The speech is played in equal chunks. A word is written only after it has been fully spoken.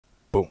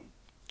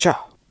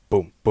cha,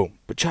 boom, boom,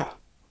 cha,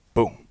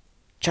 boom,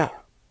 cha.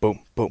 Boom,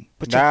 boom.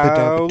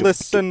 Now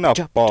listen up,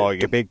 all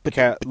you big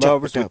cat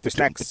lovers with your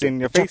snacks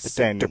in your face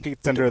and your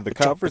feet under the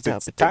covers.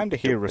 It's time to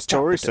hear a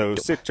story, so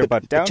sit your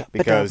butt down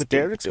because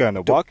Derek's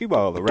gonna walk you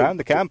all around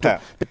the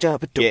compound.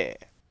 Yeah.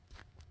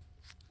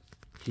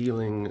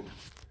 Healing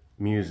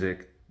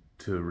music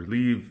to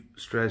relieve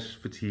stress,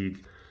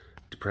 fatigue,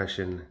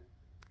 depression,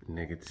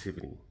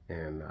 negativity,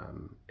 and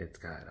it's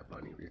got a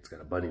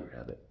bunny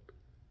rabbit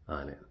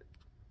on it,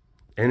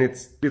 and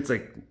it's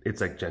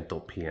like gentle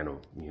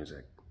piano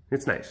music.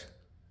 It's nice,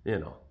 you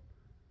know.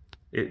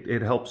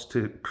 It helps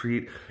to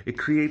create, it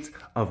creates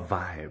a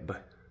vibe.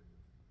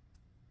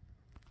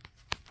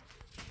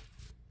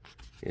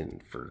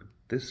 And for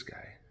this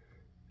guy,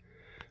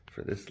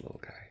 for this little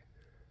guy,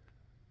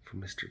 for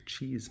Mr.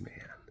 Cheese Man,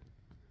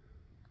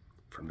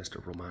 for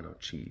Mr. Romano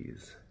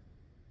Cheese.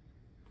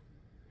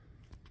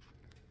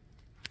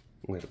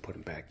 I'm going to put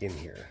him back in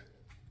here.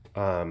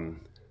 Oh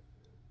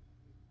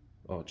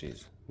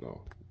geez, no,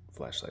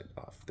 flashlight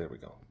off. There we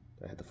go.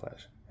 I had the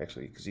flash,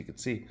 actually, because you could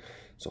see.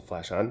 So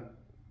flash on,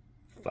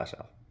 flash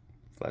off,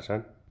 flash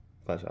on,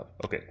 flash off.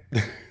 Okay.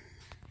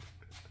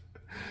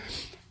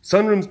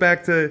 Sunroom's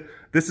back to,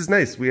 this is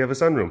nice. We have a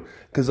sunroom.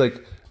 Because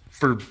like,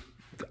 for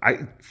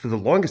the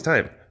longest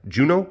time,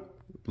 Juno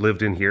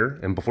lived in here.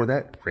 And before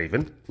that,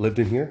 Raven lived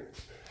in here.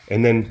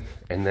 And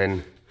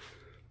then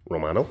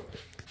Romano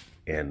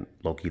and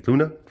Loki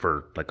Luna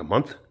for like a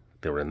month.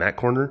 They were in that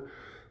corner.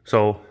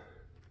 So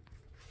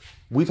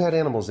we've had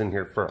animals in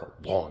here for a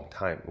long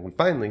time. And we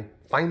finally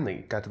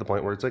got to the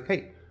point where it's like,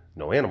 hey,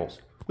 no animals.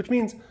 Which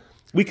means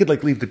we could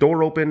like leave the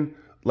door open.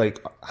 Like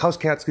house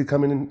cats could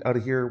come in and out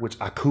of here, which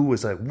Aku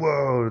was like,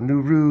 whoa,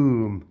 new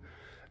room.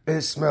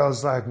 It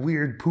smells like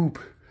weird poop.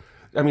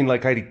 I mean,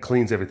 like Heidi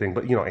cleans everything,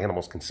 but you know,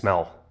 animals can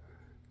smell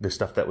the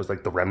stuff that was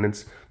like the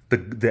remnants,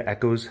 the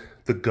echoes,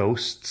 the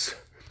ghosts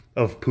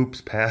of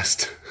poops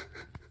past.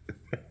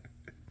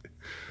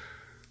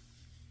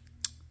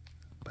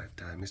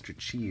 Mr.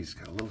 Cheese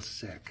got a little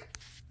sick.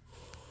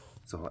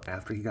 So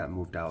after he got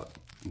moved out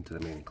into the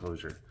main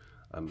enclosure,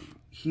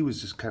 he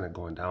was just kind of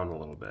going down a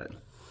little bit.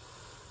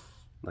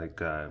 Like,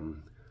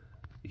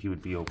 he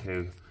would be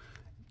okay,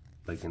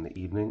 like in the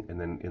evening, and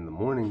then in the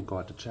morning, go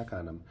out to check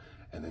on him,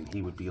 and then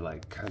he would be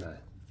like kind of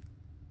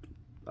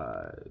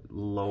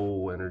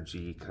low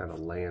energy, kind of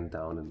laying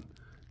down and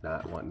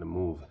not wanting to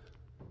move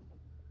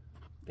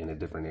in a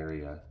different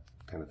area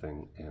kind of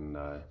thing. And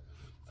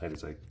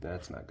Heidi's like,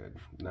 that's not good,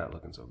 not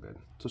looking so good.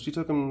 So she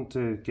took him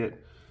to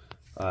get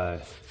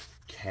a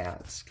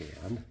CAT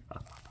scan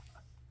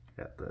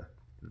at the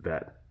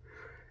vet.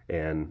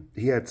 And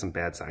he had some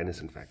bad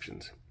sinus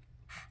infections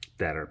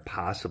that are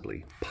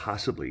possibly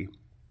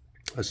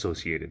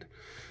associated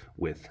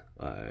with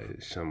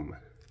some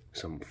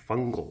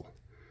fungal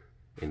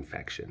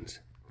infections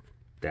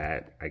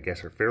that I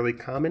guess are fairly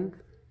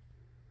common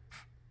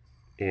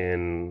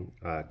in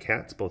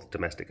cats, both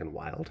domestic and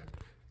wild.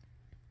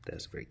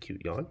 That's a very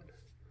cute yawn.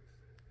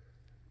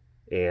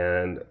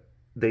 And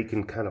they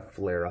can kind of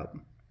flare up.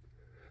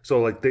 So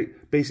like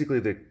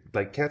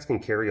like cats can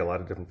carry a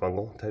lot of different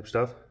fungal type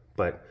stuff,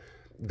 but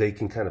they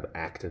can kind of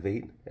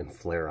activate and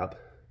flare up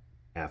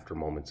after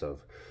moments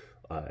of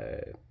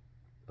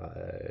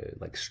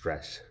like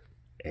stress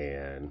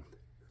and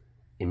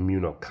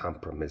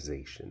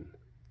immunocompromisation.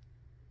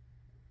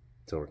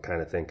 So we're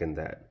kind of thinking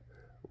that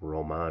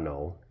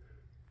Romano,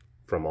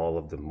 from all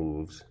of the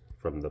moves,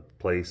 from the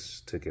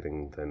place to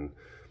getting then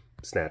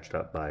snatched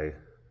up by,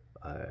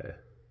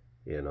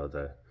 you know,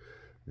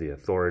 the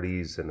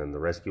authorities and then the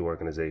rescue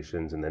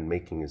organizations, and then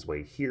making his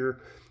way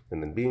here,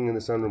 and then being in the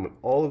sunroom, and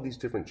all of these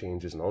different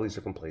changes in all these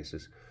different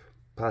places,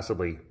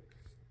 possibly,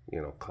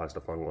 you know, caused a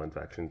fungal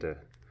infection to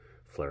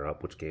flare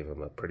up, which gave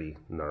him a pretty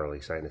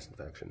gnarly sinus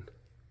infection.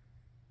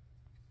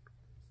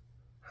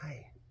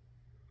 Hi.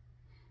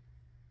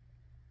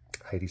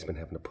 Heidi's been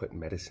having to put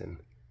medicine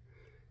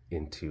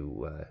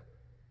into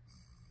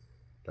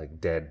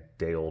like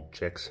day-old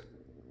chicks.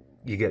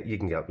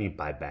 You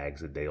buy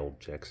bags of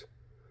day-old chicks,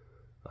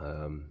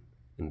 and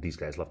these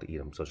guys love to eat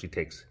them. So she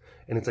takes,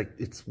 and it's like,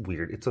 it's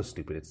weird. It's so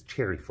stupid. It's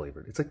cherry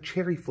flavored. It's like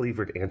cherry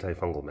flavored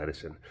antifungal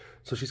medicine.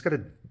 So she's got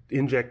to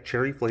inject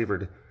cherry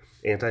flavored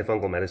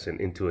antifungal medicine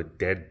into a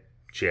dead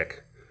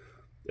chick,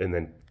 and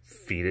then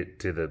feed it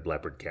to the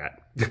leopard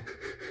cat.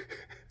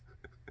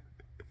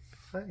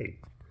 Hi.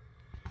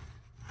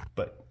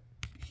 But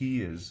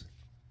he is,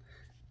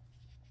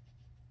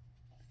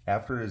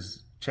 after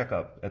his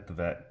checkup at the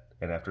vet,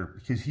 and after,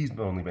 because he's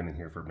only been in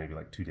here for maybe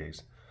like 2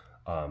 days,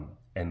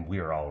 and we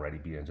are already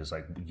being just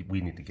like,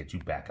 we need to get you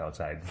back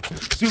outside.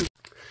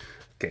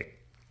 Okay,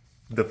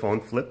 the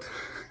phone flipped,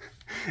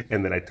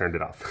 and then I turned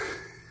it off.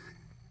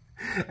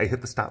 I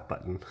hit the stop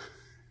button.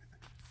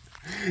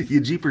 You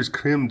jeepers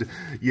crimmed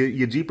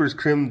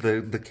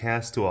the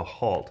cast to a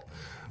halt.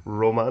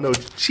 Romano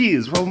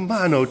cheese,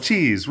 Romano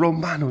cheese,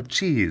 Romano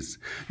cheese.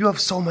 You have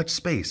so much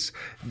space.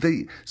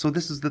 So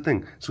this is the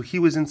thing. So he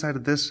was inside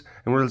of this,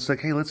 and we're just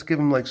like, hey, let's give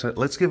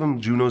him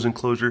Juno's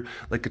enclosure,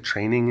 like a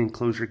training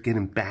enclosure, get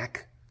him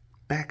back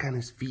on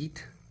his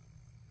feet,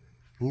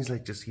 He's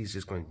like, he's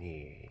just going,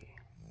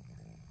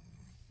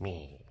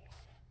 me.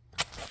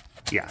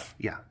 Yeah.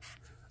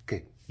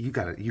 Okay, you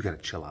gotta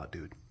chill out,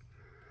 dude.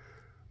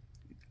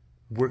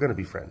 We're gonna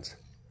be friends.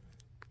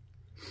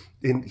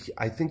 And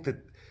I think that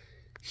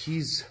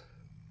he's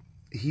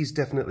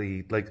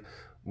definitely, like,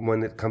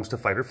 when it comes to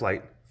fight or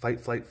flight,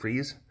 fight, flight,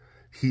 freeze,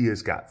 he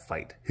has got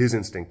fight. His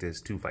instinct is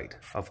to fight,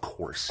 of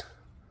course.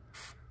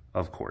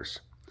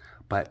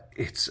 But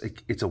it's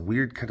a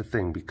weird kind of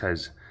thing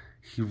because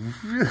he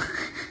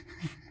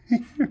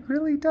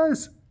really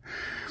does.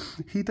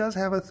 He does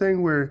have a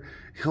thing where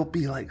he'll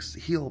be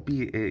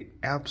a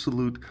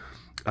absolute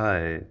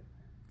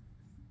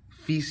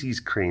feces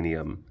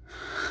cranium.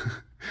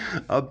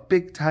 A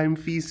big time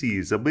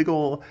feces, a big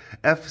ol'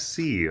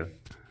 FC.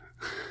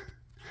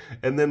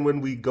 And then when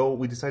we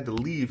decide to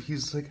leave,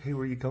 he's like, hey,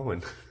 where are you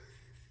going?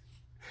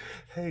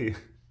 Hey.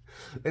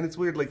 And it's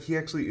weird, like,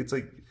 it's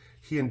like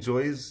he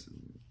enjoys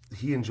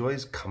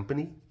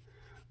company,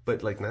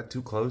 but like not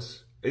too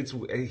close.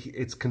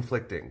 It's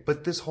conflicting.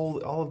 But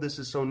all of this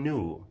is so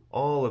new.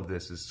 All of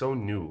this is so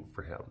new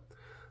for him.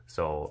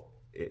 So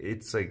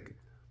it's like,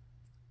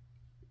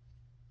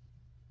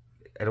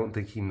 I don't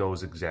think he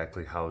knows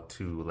exactly how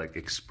to, like,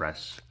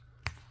 express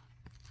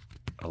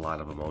a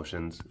lot of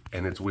emotions.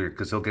 And it's weird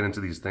because he'll get into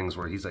these things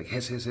where he's like,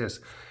 hiss, hiss, hiss.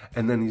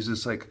 And then he's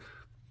just like,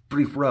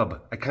 brief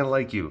rub, I kind of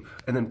like you.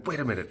 And then,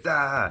 wait a minute,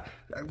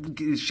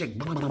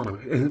 shake,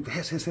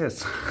 hiss, hiss,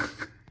 hiss.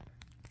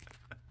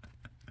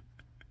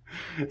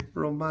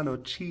 Romano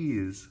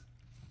cheese,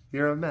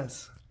 you're a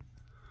mess.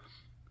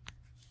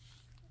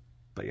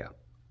 But yeah.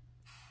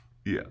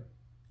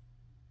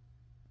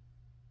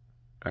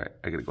 All right,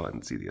 I gotta go out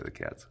and see the other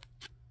cats.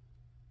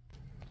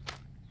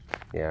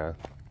 Yeah,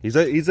 he's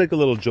like a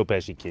little Joe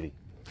Pesci kitty.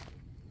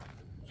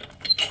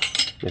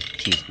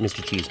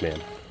 Mr. Cheese Man.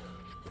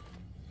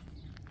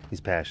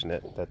 He's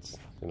passionate. That's,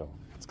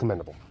 it's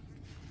commendable.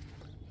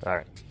 All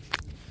right.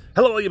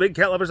 Hello, all you big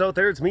cat lovers out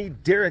there. It's me,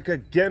 Derek,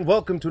 again.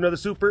 Welcome to another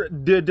super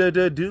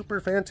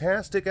duper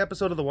fantastic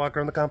episode of the Walk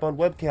Around the Compound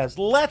webcast.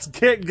 Let's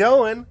get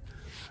going.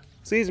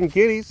 See some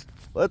kitties.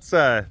 Let's,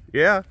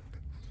 yeah.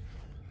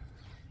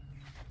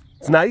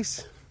 It's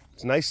nice.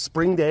 It's a nice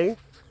spring day.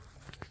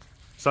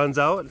 Sun's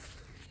out.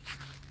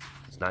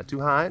 It's not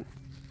too hot.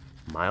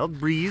 Mild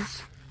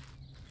breeze.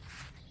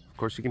 Of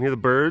course, you can hear the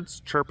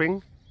birds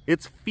chirping.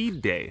 It's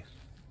feed day.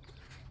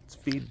 It's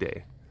feed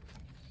day.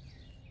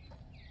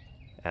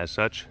 As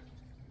such,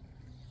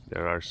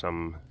 there are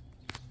some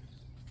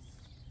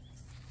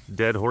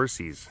dead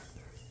horsies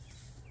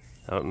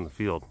out in the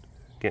field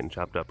getting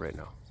chopped up right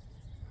now.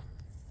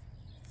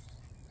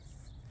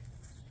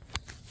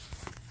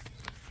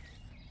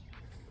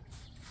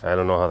 I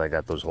don't know how they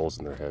got those holes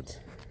in their heads.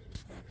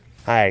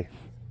 Hi.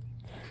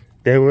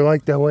 They were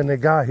like that when they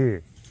got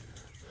here.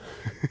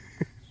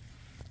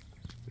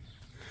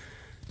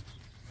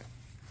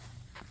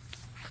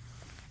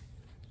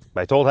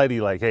 I told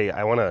Heidi, like, hey,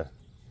 I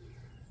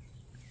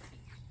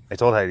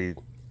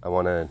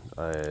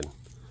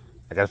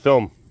gotta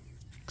film.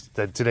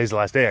 Today's the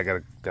last day, I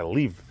gotta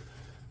leave.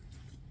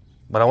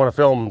 But I want to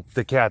film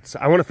the cats.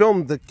 I want to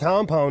film the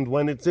compound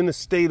when it's in a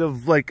state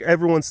of, like,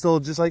 everyone's still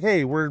just like,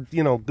 hey, we're,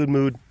 good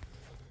mood.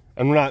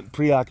 And we're not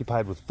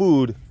preoccupied with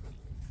food.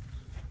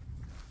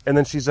 And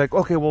then she's like,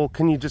 okay, well,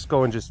 can you just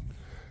go and just,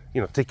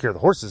 take care of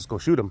the horses, go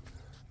shoot them.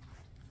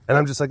 And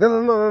I'm just like,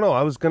 no,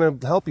 I was going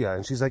to help you.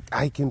 And she's like,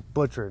 I can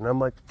butcher it. And I'm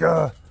like,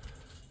 ugh.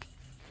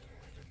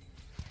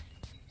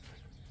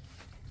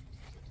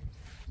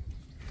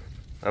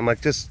 I'm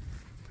like, just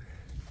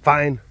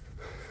fine.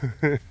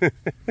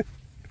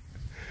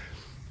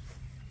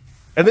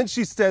 And then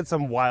she said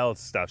some wild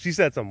stuff. She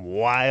said some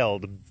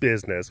wild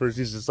business where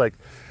she's just like,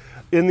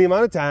 in the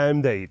amount of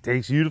time that it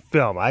takes you to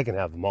film, I can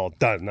have them all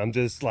done. And I'm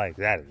just like,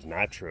 that is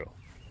not true.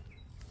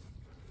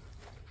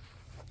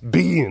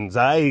 Beans.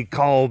 I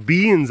call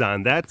beans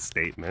on that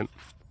statement.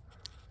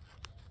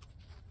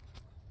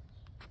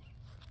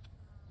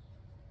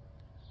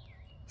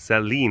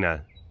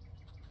 Selena,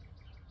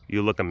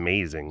 you look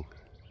amazing.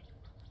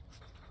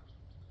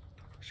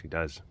 She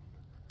does.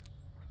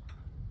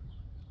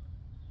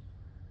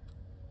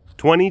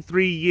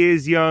 23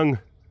 years young.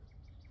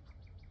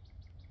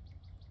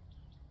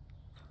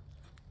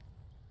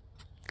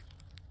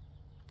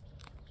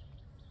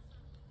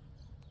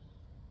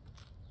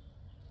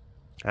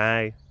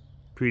 Hi,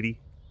 pretty.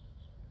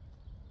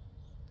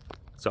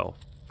 So,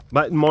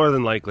 but more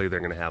than likely they're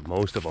going to have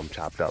most of them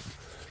chopped up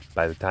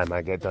by the time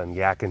I get done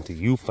yakking to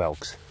you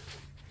folks.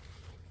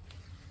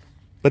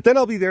 But then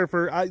I'll be there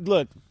for,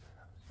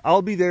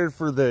 I'll be there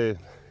for the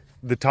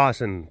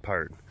tossing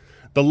part.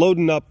 The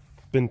loading up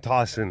and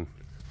tossing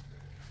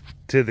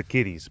to the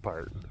kitties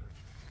part.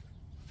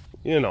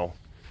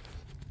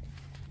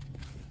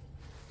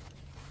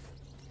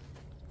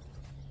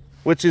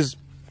 Which is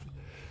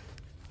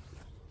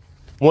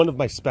one of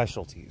my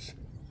specialties.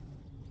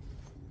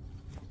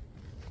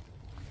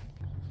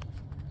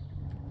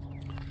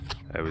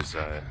 I was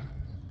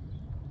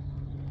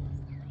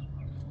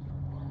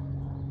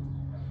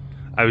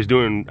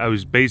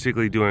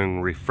basically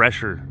doing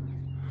refresher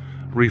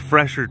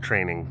refresher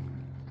training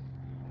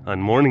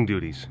on morning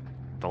duties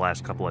the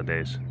last couple of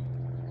days.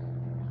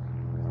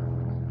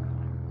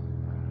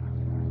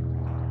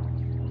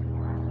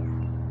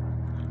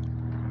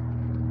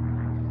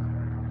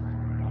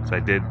 So I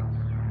did,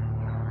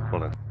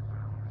 hold on,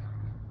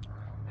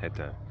 had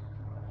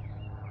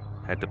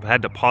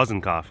to pause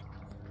and cough.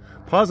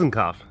 Pause and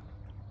cough.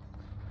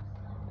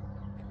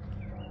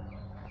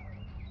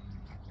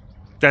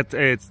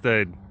 It's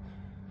the,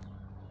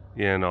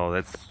 you know,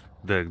 that's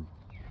the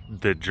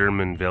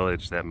German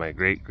village that my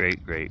great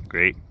grandfather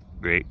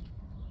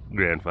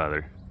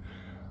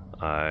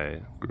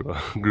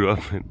grew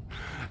up in.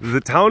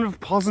 The town of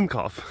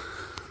Paüssenkaufen.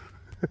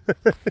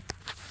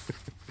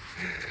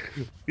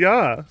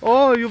 Yeah.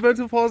 Oh, you been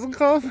to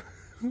Paüssenkaufen?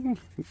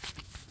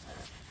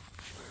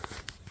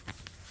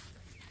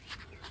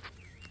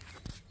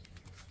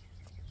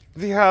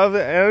 They have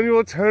the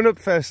annual turnip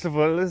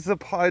festival. This is the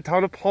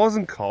town of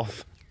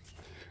Paüssenkaufen.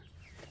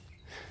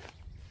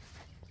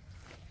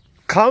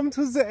 Come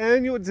to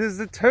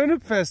the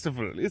turnip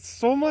festival. It's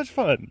so much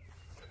fun.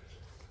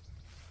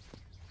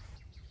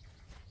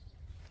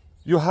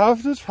 You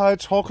have to try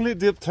chocolate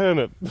dipped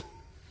turnip.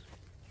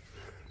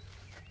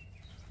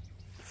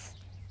 It's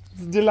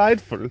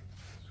delightful.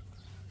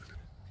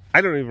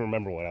 I don't even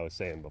remember what I was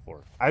saying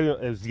before. I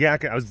was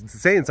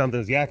saying something. I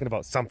was yakking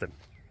about something.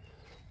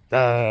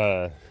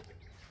 Oh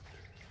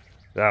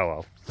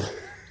well.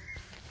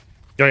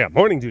 Oh yeah,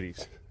 morning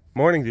duties.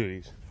 Morning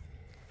duties.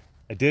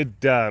 I did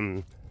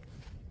meds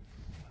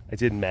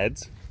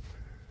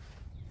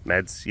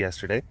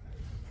yesterday,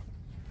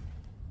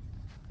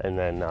 and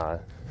then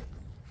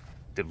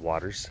did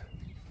waters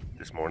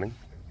this morning,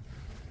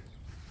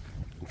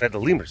 and fed the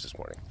lemurs this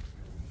morning.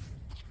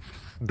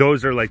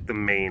 Those are like the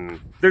main.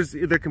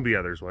 There can be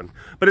others one,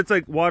 but it's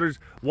like waters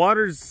 /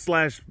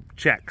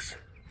 checks,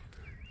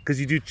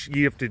 because you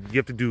have to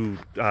do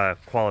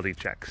quality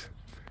checks,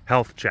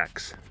 health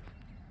checks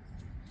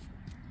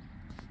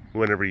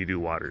whenever you do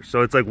waters.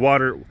 So it's like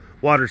water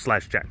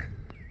 / check.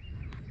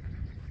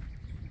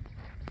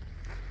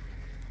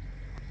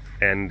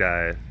 And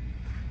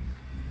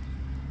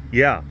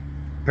yeah,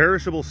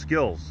 perishable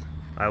skills,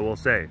 I will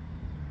say.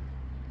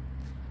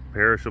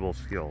 Perishable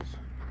skills.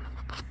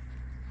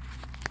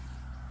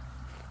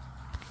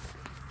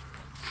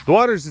 The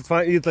waters, it's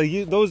fine. It's like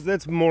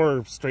that's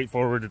more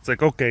straightforward. It's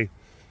like, okay,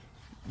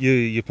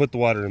 you put the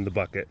water in the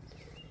bucket.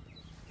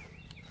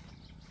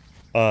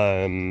 But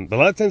a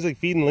lot of times, like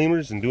feeding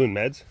lemurs and doing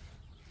meds,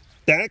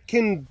 that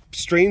can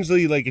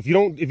strangely, like if you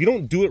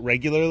don't do it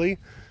regularly,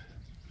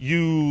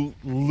 you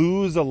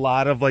lose a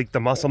lot of like the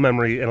muscle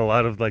memory and a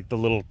lot of like the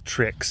little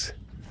tricks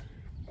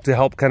to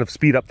help kind of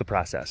speed up the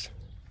process.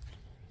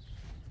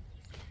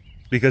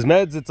 Because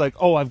meds, it's like,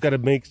 oh, I've got to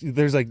make,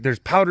 there's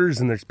powders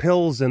and there's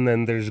pills and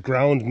then there's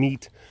ground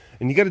meat,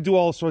 and you got to do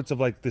all sorts of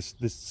like this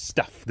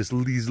stuff,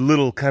 these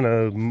little kind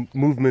of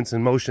movements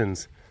and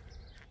motions.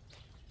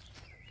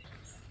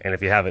 And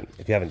if you haven't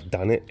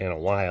done it in a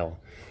while,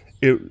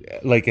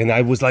 and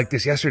I was like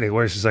this yesterday,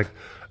 where it's just like,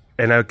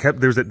 and I kept,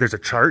 there's a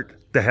chart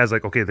that has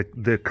like, okay,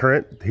 the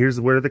current,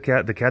 here's where the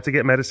cats that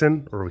get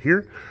medicine, or over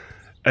here,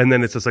 and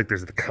then it's just like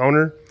there's the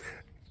counter,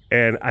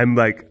 and I'm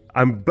like,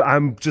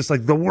 I'm just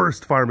like the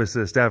worst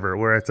pharmacist ever,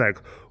 where it's like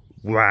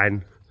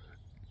 1,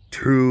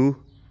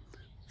 2,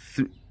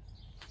 3,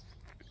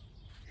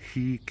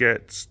 he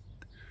gets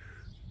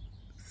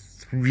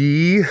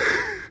 3,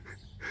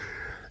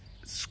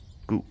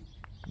 scoop,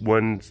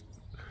 one,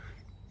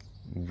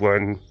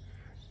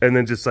 and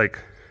then just like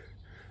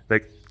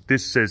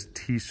this says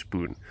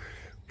teaspoon.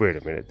 Wait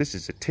a minute, this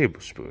is a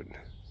tablespoon.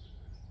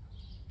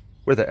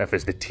 Where the F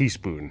is the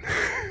teaspoon?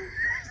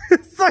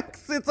 It's like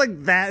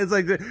that. It's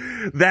like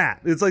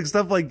that. It's like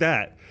stuff like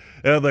that.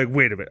 And I'm like,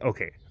 wait a minute.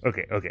 Okay.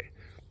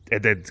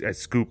 And then I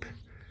scoop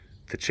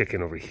the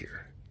chicken over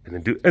here,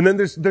 and then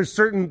there's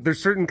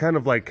certain kind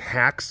of like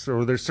hacks,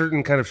 or there's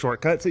certain kind of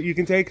shortcuts that you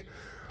can take,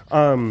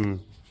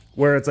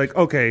 where it's like,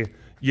 okay,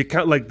 you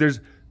count, like there's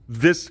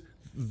this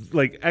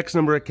like X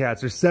number of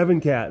cats. There's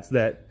 7 cats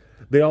that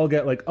they all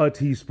get like a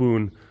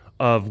teaspoon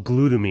of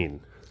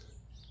glutamine,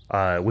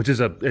 which is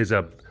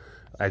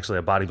actually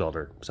a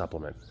bodybuilder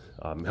supplement.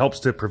 Helps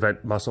to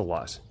prevent muscle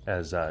loss,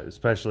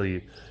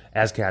 especially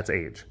as cats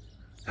age.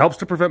 Helps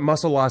to prevent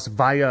muscle loss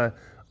via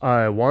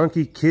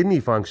wonky kidney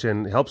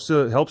function. Helps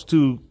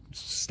to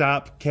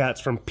stop cats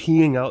from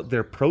peeing out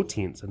their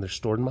proteins and their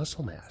stored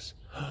muscle mass.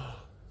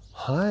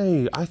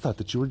 Hi, I thought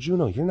that you were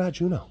Juno. You're not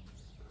Juno.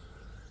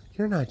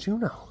 You're not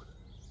Juno.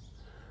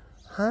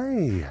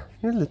 Hi,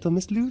 you're little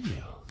Miss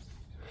Lulu.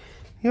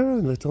 You're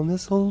little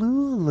Miss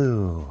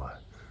Lulu.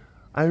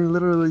 I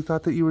literally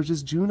thought that you were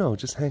just Juno,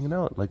 just hanging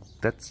out. Like,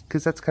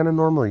 because that's kind of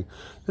normally,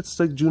 that's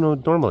like Juno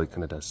normally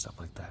kind of does stuff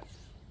like that.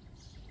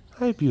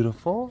 Hi,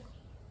 beautiful.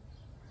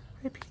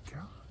 Hi, big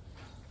girl.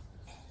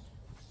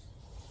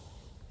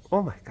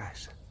 Oh my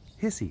gosh.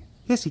 Hissy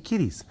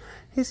kitties.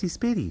 Hissy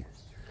Spady.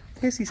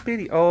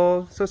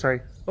 Oh, so sorry.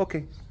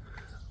 Okay.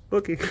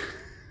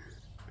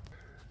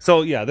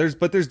 So yeah, there's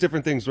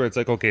different things where it's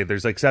like, okay,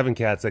 there's like 7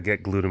 cats that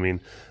get glutamine,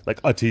 like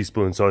a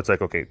teaspoon. So it's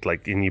like, okay,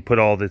 like, and you put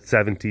all the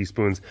 7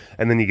 teaspoons,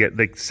 and then you get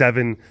like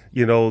 7,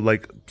 you know,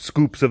 like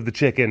scoops of the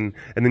chicken,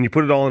 and then you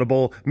put it all in a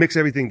bowl, mix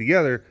everything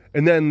together,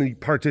 and then the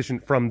partition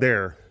from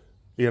there.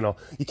 You know,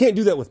 you can't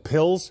do that with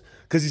pills,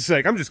 because he's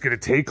like, I'm just going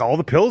to take all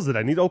the pills that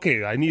I need.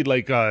 Okay, I need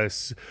like,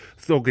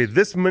 okay,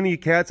 this many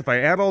cats. If I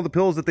add all the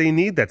pills that they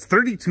need, that's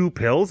 32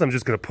 pills. I'm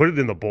just going to put it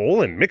in the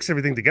bowl and mix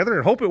everything together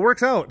and hope it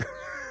works out.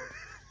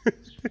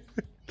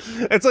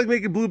 It's like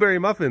making blueberry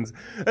muffins.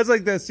 That's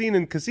like that scene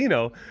in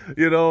Casino,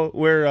 you know,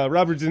 where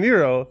Robert De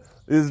Niro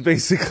is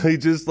basically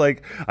just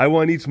like, I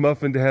want each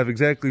muffin to have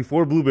exactly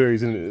 4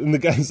 blueberries in it. And the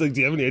guy's like,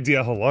 do you have any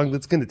idea how long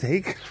that's going to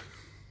take?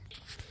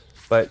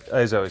 But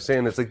as I was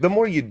saying, it's like the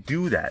more you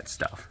do that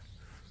stuff,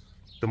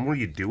 the more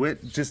you do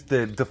it, just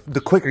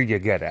the quicker you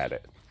get at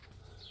it.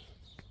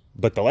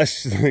 But the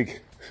less,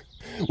 like,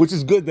 which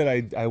is good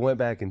that I went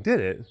back and did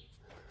it,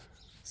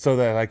 so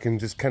that I can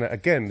just kind of,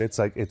 again, it's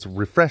like, it's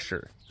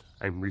refresher.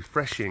 I'm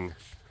refreshing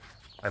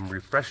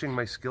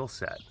my skill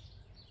set.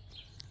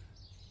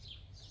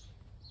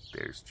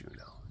 There's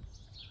Juno.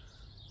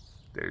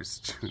 There's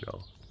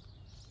Juno.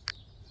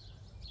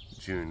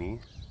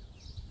 Junie.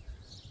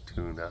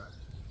 Tuna.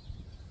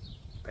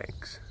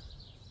 Thanks.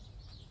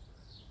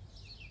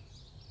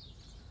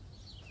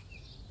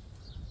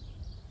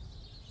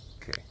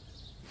 Okay.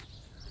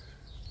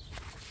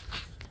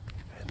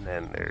 And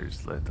then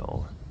there's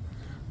little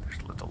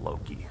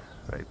Loki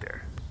right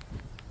there.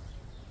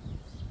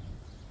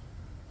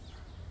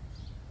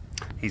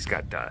 He's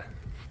got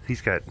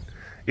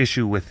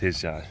issue with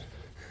his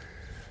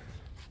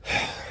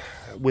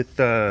what's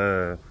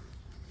the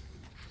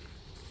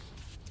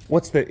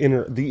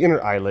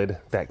inner eyelid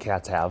that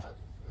cats have.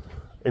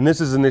 And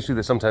this is an issue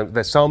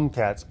that some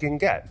cats can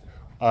get,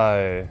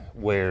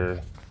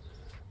 where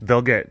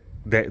they'll get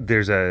they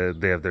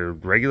have their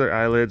regular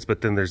eyelids,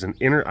 but then there's an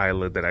inner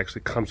eyelid that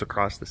actually comes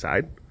across the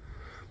side.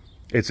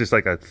 It's just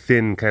like a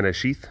thin kind of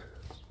sheath,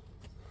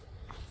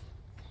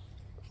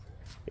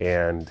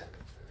 and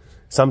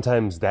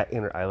sometimes that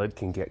inner eyelid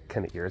can get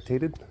kind of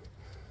irritated.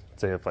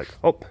 So if like,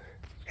 oh,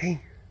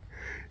 hey,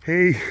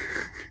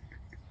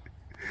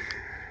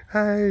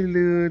 hi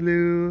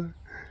Lulu.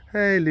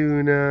 Hi,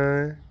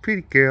 Luna.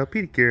 Pretty girl.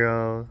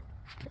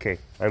 Okay,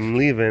 I'm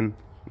leaving.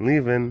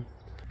 They're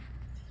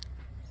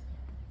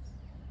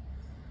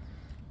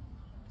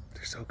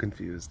so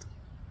confused.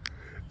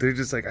 They're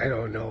just like, I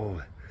don't know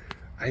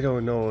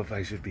if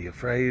I should be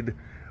afraid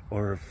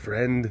or a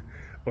friend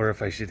or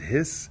if I should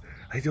hiss.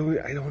 I don't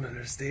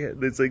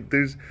understand. It's like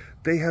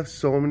they have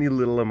so many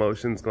little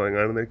emotions going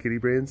on in their kitty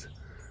brains.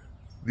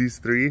 These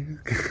 3.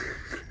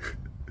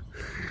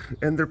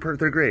 And they're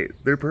great.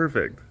 They're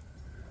perfect.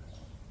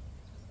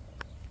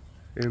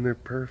 And they're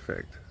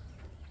perfect.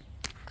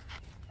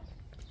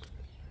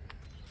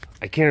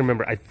 I can't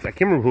remember. I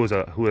can't remember who was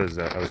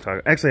I was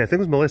talking. Actually, I think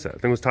it was Melissa. I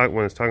think it was when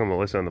I was talking to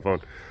Melissa on the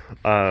phone.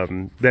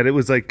 That it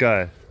was like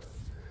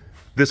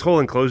this whole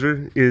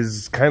enclosure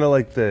is kind of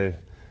like the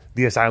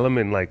asylum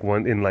in like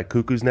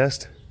Cuckoo's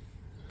Nest.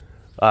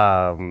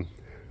 And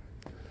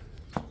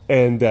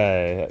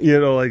you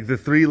know, like the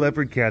 3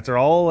 leopard cats are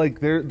all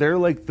like they're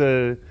like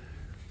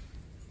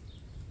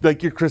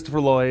your Christopher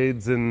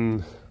Lloyds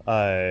and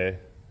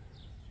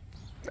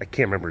I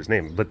can't remember his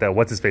name, but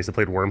what's his face that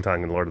played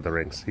Wormtongue in Lord of the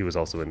Rings. He was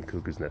also in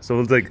Cuckoo's Nest.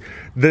 So it's like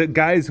the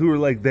guys who were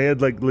like, they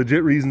had like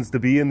legit reasons to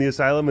be in the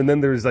asylum, and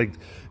then there's like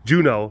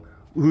Juno,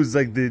 who's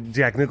like the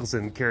Jack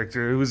Nicholson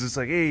character, who was just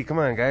like, hey, come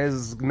on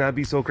guys, not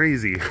be so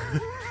crazy.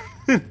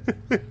 You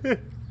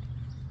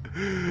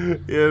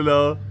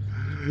know?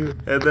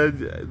 And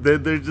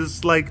then they're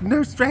just like,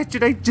 Nurse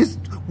Ratched, I just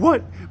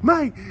want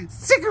my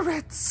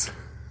cigarettes.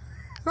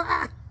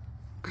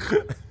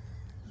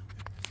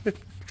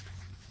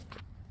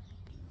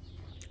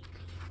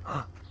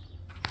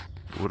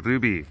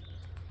 Ruby.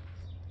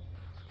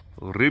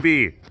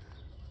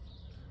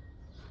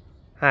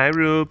 Hi,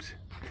 Rubes.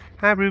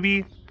 Hi,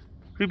 Ruby.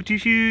 Ruby Two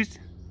Shoes.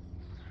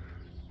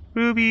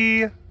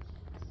 Ruby.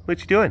 What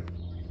you doing?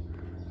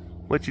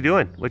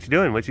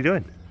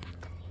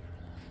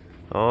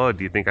 Oh,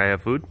 do you think I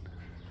have food?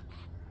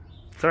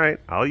 It's all right.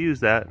 I'll use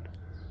that.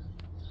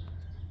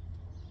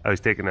 I was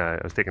taking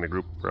a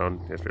group around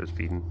after I was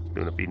doing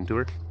a feeding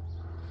tour.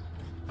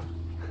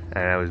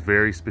 And I was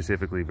very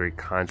specifically, very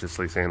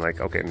consciously saying like,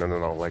 okay,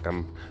 no, like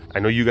I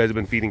know you guys have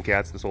been feeding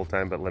cats this whole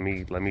time, but let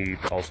me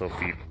also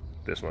feed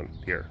this one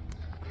here,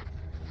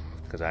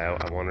 because I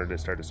want her to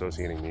start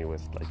associating me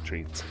with like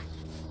treats.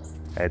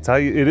 It's how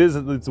you,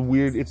 it's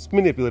weird, it's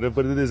manipulative,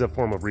 but it is a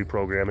form of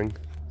reprogramming.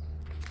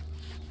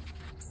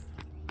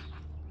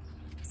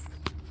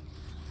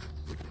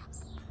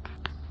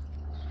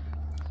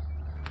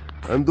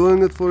 I'm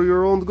doing it for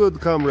your own good,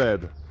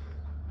 comrade.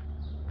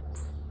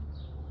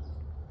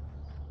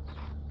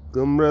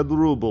 Comrade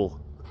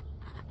Ruble.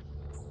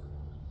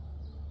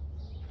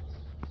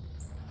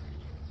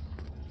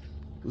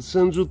 We'll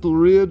send you to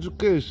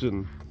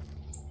re-education.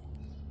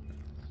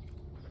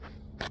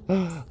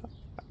 I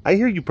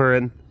hear you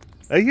purring.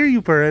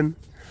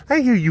 I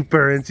hear you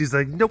purring. She's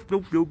like, nope,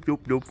 nope, nope,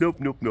 nope, nope, nope,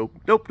 nope, nope,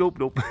 nope, nope,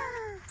 nope.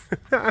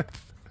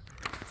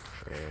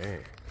 Hey,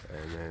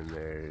 and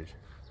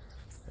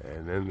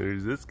then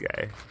there's this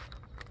guy.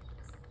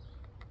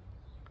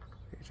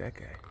 There's that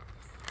guy.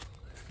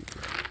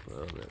 A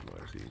little bit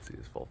more so you can see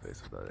his full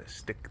face without a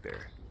stick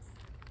there.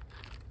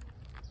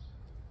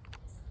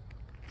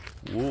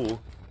 Whoa.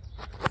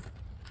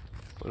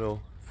 Oh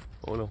no.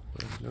 Oh no.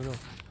 No, no.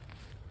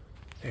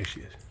 There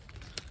she is.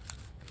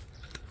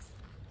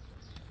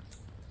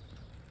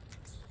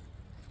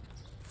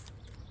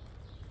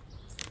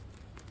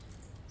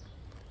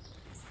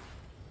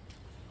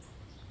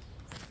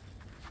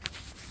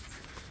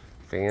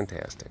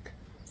 Fantastic.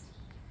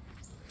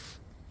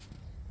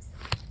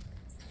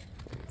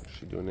 Is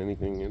she doing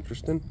anything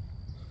interesting?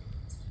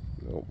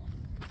 Nope,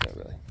 not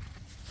really.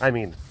 I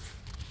mean,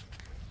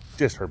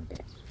 just her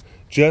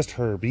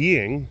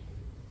being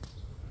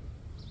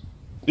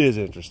is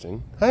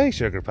interesting. Hi,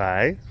 sugar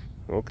pie.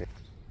 Okay.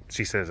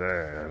 She says,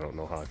 I don't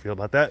know how I feel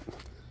about that.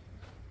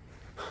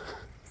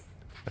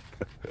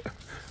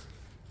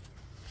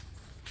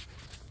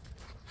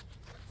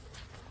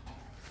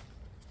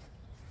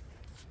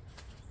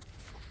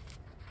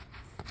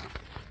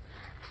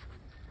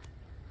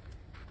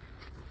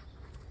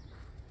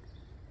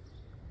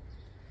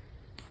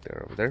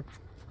 They're over there.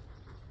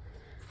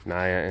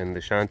 Naya and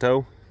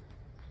Deshanto.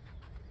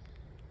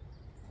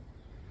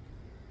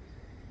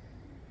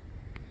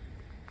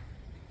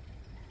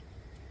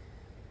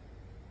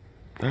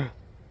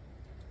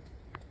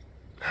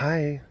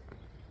 Hi.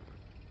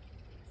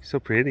 So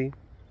pretty.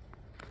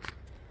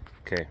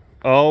 Okay.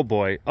 Oh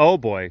boy. Oh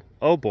boy.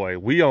 Oh boy.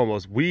 We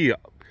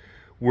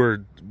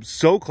were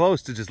so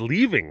close to just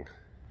leaving.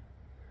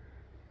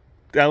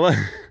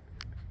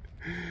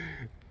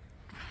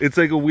 It's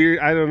like a weird,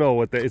 I don't know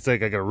what that, it's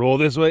like I gotta roll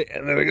this way,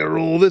 and then I gotta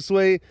roll this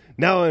way.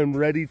 Now I'm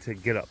ready to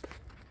get up.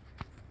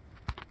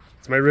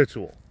 It's my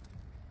ritual.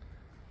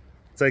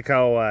 It's like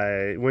how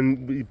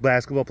when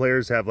basketball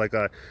players have like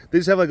they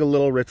just have like a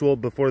little ritual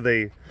before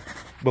they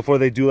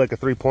do like a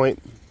 3-point,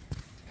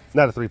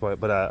 not a 3-point,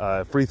 but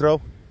a free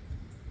throw.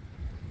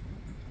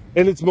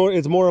 And it's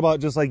more about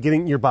just like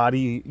getting your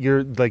body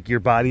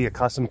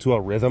accustomed to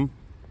a rhythm.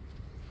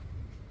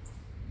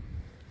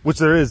 Which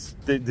there is,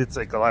 it's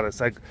like a lot of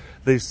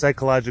there's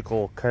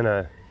psychological kind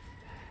of,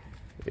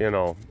 you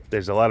know,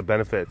 there's a lot of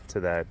benefit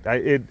to that.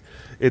 I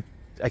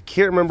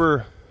can't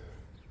remember.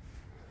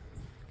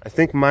 I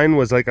think mine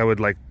was like I would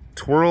like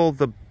twirl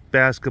the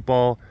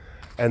basketball,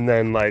 and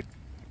then like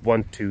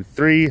 1, 2,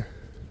 3,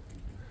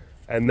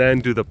 and then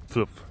do the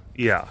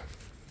yeah.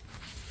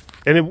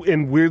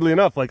 And weirdly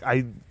enough, like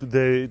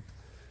the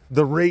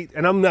rate,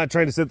 and I'm not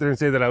trying to sit there and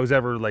say that I was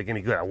ever like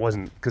any good. I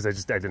wasn't, because I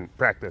didn't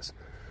practice.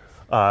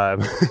 I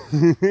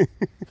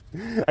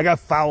got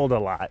fouled a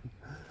lot.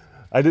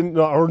 I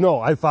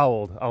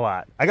fouled a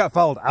lot. I got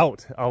fouled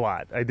out a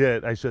lot.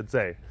 I should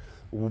say,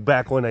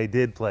 back when I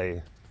did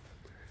play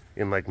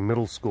in like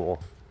middle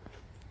school.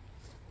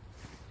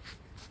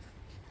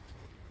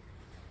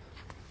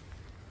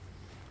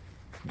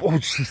 Oh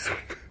jeez.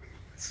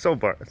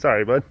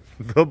 Sorry, bud.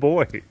 The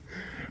boy.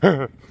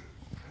 The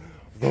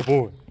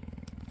boy.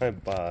 Hi,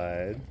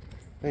 bud.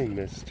 Hey,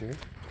 mister.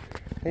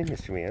 Hey,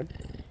 Mr. Man.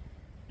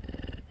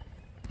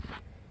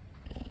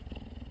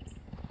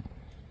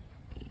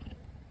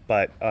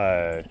 But,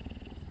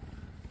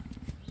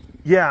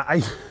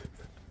 yeah,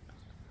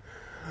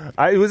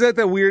 it was at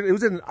that weird, it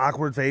was in an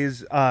awkward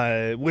phase,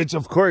 which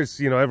of course,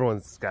 you know,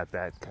 everyone's got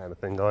that kind of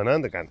thing going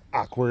on. They got an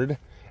awkward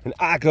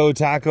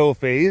taco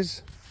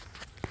phase.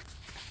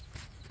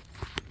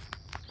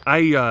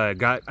 I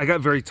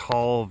got very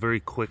tall very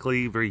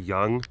quickly, very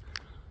young.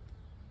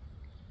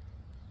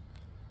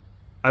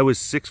 I was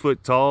 6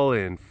 foot tall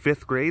in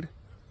 5th grade.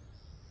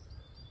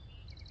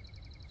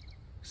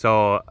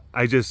 So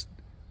I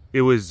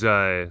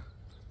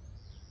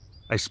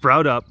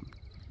sprout up,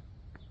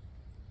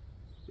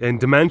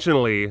 and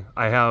dimensionally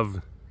I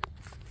have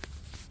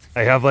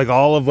like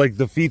all of like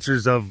the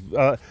features of,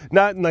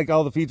 not like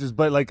all the features,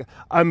 but like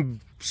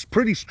I'm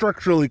pretty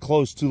structurally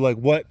close to like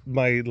what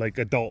my like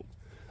adult,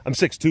 I'm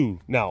 6'2"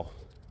 now.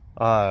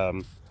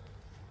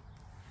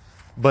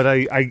 But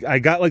I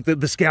got like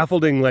the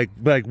scaffolding like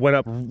went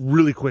up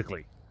really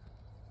quickly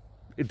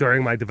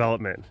during my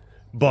development,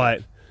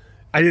 but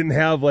I didn't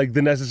have like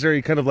the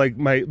necessary kind of like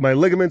my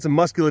ligaments and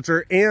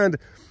musculature, and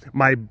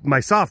my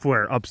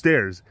software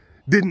upstairs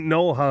didn't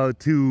know how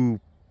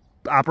to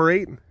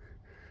operate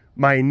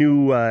my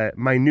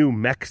new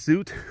mech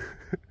suit.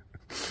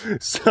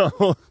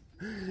 So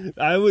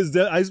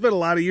I spent a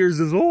lot of years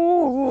as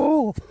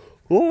oh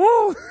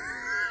God,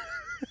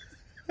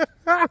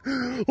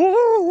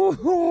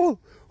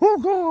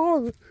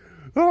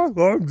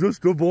 I'm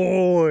just a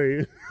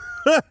boy.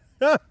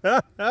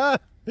 I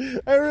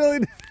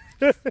really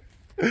did.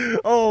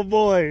 Oh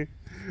boy,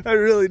 I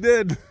really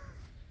did.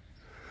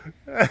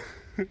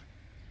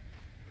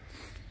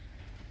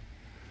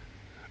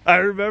 I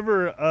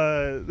remember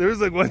there was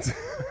like one time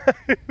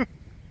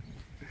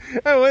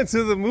I went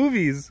to the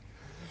movies.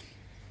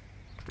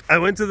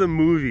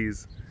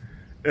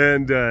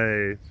 And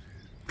the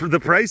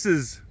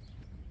prices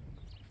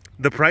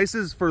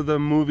for the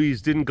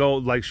movies didn't go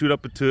like shoot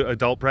up to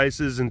adult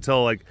prices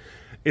until like,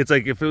 it's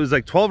like if it was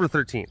like 12 or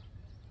 13.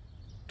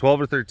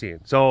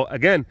 So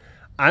again,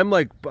 I'm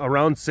like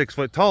around 6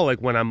 foot tall, like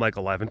when I'm like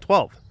 11,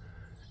 12.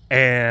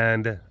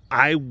 And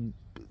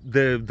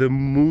the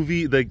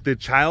movie, like the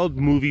child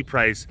movie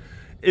price,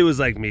 it was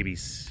like maybe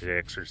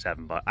 $6 or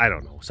 $7. I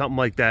don't know, something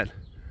like that.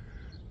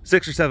 $6 or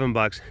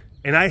 $7.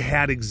 And I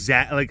had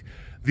like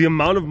the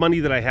amount of money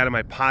that I had in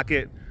my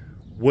pocket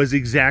was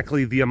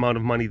exactly the amount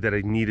of money that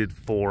I needed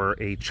for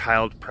a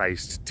child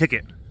priced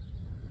ticket.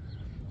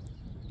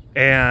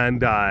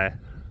 And I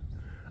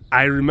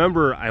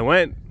remember I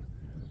went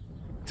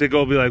to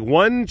go be like,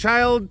 one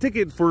child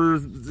ticket for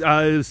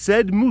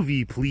said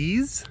movie,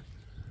 please.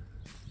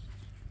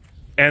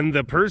 And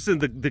the person,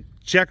 the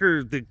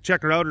checker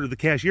out, or the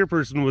cashier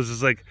person was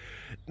just like,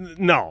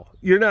 no,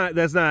 you're not,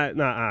 that's not,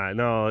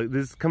 no,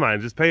 this, come on,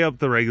 just pay up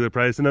the regular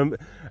price. And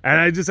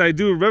I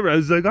do remember, I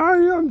was like, I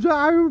am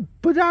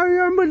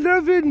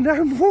 11,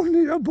 I'm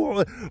only a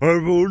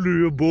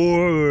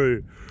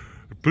boy,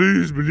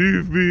 please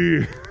believe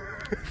me.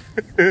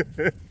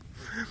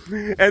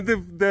 And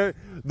the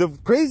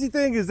crazy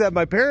thing is that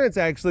my parents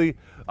actually,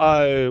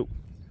 my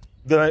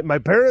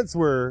parents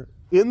were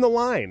in the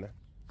line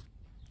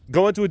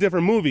going to a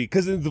different movie,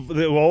 because it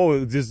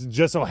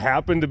just so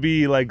happened to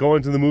be like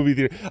going to the movie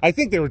theater. I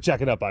think they were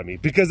checking up on me,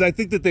 because I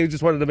think that they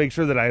just wanted to make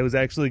sure that I was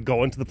actually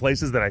going to the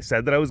places that I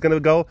said that I was going to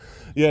go,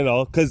 you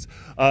know, because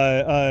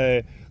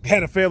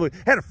had a family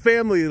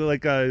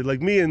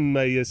like me and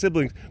my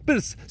siblings,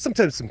 but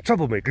sometimes some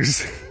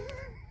troublemakers.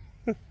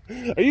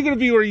 Are you going to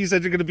be where you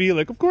said you're going to be?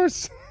 Like, of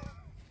course.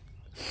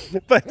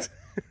 But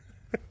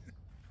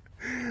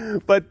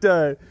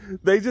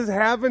they just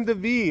happened to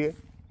be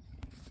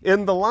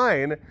in the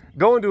line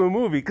going to a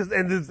movie,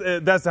 and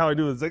that's how I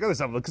knew it's like other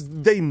stuff, because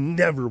they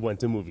never went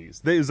to movies.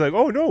 They was like,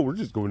 oh no, we're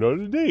just going on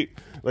a date.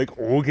 Like,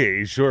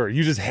 okay, sure,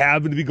 you just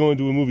happen to be going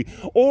to a movie.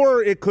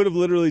 Or it could have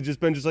literally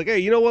just been just like, hey,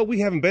 you know what, we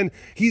haven't been,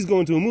 he's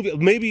going to a movie.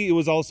 Maybe it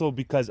was also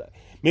because,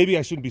 maybe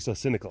I shouldn't be so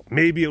cynical,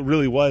 maybe it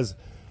really was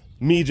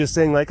me just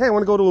saying like, hey, I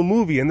want to go to a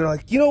movie, and they're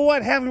like, you know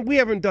what, we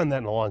haven't done that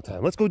in a long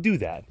time, let's go do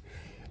that.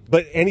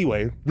 But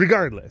anyway,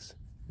 regardless,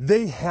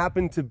 they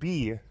happen to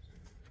be,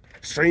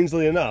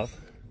 strangely enough,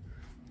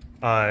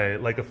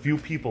 like a few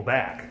people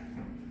back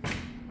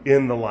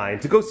in the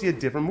line to go see a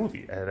different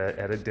movie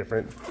at a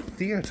different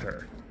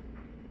theater.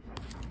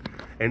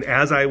 And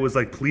as I was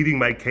like pleading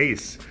my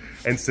case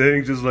and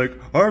saying just like,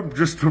 I'm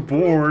just a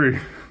boy,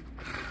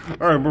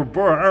 I'm a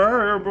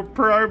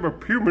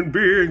human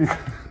being,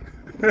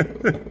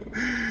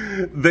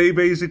 they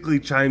basically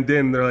chimed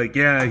in. They're like,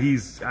 yeah,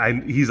 he's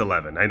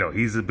 11. I know,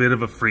 he's a bit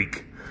of a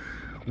freak.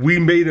 We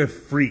made a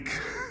freak.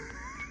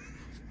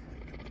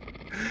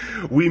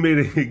 We made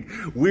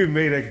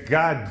a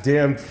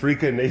goddamn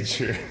freak of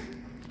nature.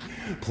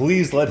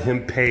 Please let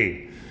him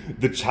pay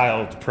the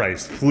child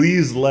price.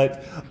 Please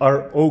let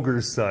our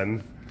ogre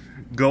son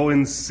go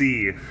and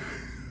see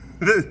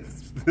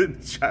the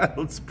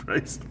child's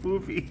priced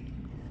movie.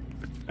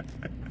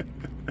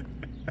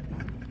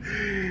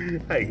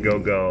 Hi,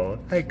 go.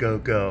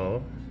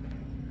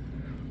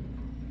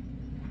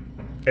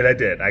 And I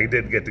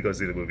did get to go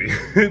see the movie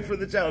for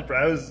the child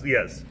price. I was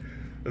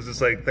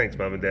just like, thanks,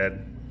 Mom and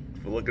Dad,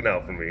 for looking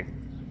out for me.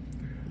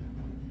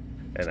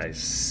 And I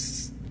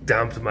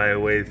stomped my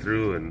way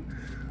through and,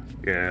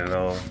 you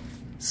know,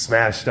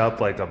 smashed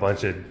up like a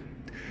bunch of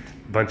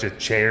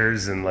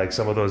chairs and like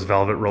some of those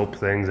velvet rope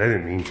things. I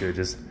didn't mean to,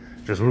 just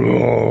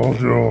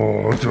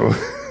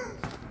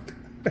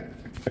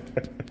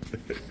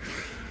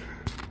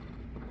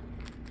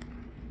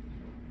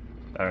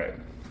All right.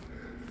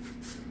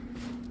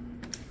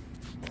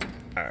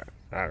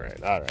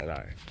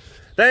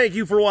 Thank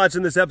you for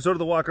watching this episode of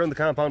the Walk Around the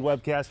Compound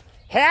webcast.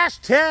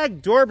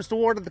 Hashtag Dorbs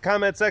Award in the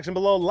comment section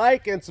below.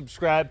 Like and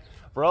subscribe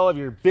for all of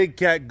your big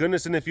cat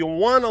goodness. And if you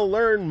want to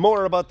learn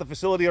more about the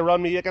facility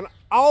around me, you can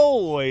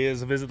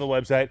always visit the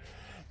website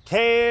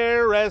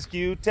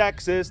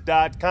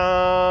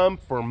carerescuetexas.com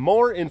for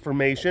more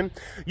information.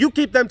 You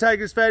keep them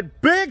tigers fed.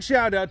 Big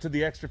shout out to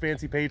the extra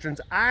fancy patrons.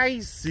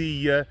 I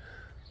see ya.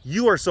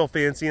 You are so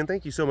fancy, and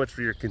thank you so much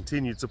for your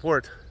continued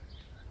support.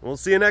 We'll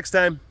see you next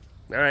time.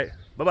 All right,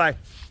 bye-bye.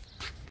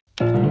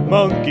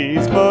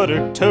 Monkey's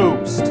buttered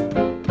toast.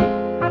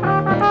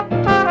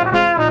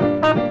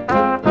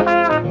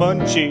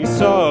 Munchie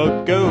saw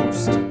a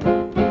ghost.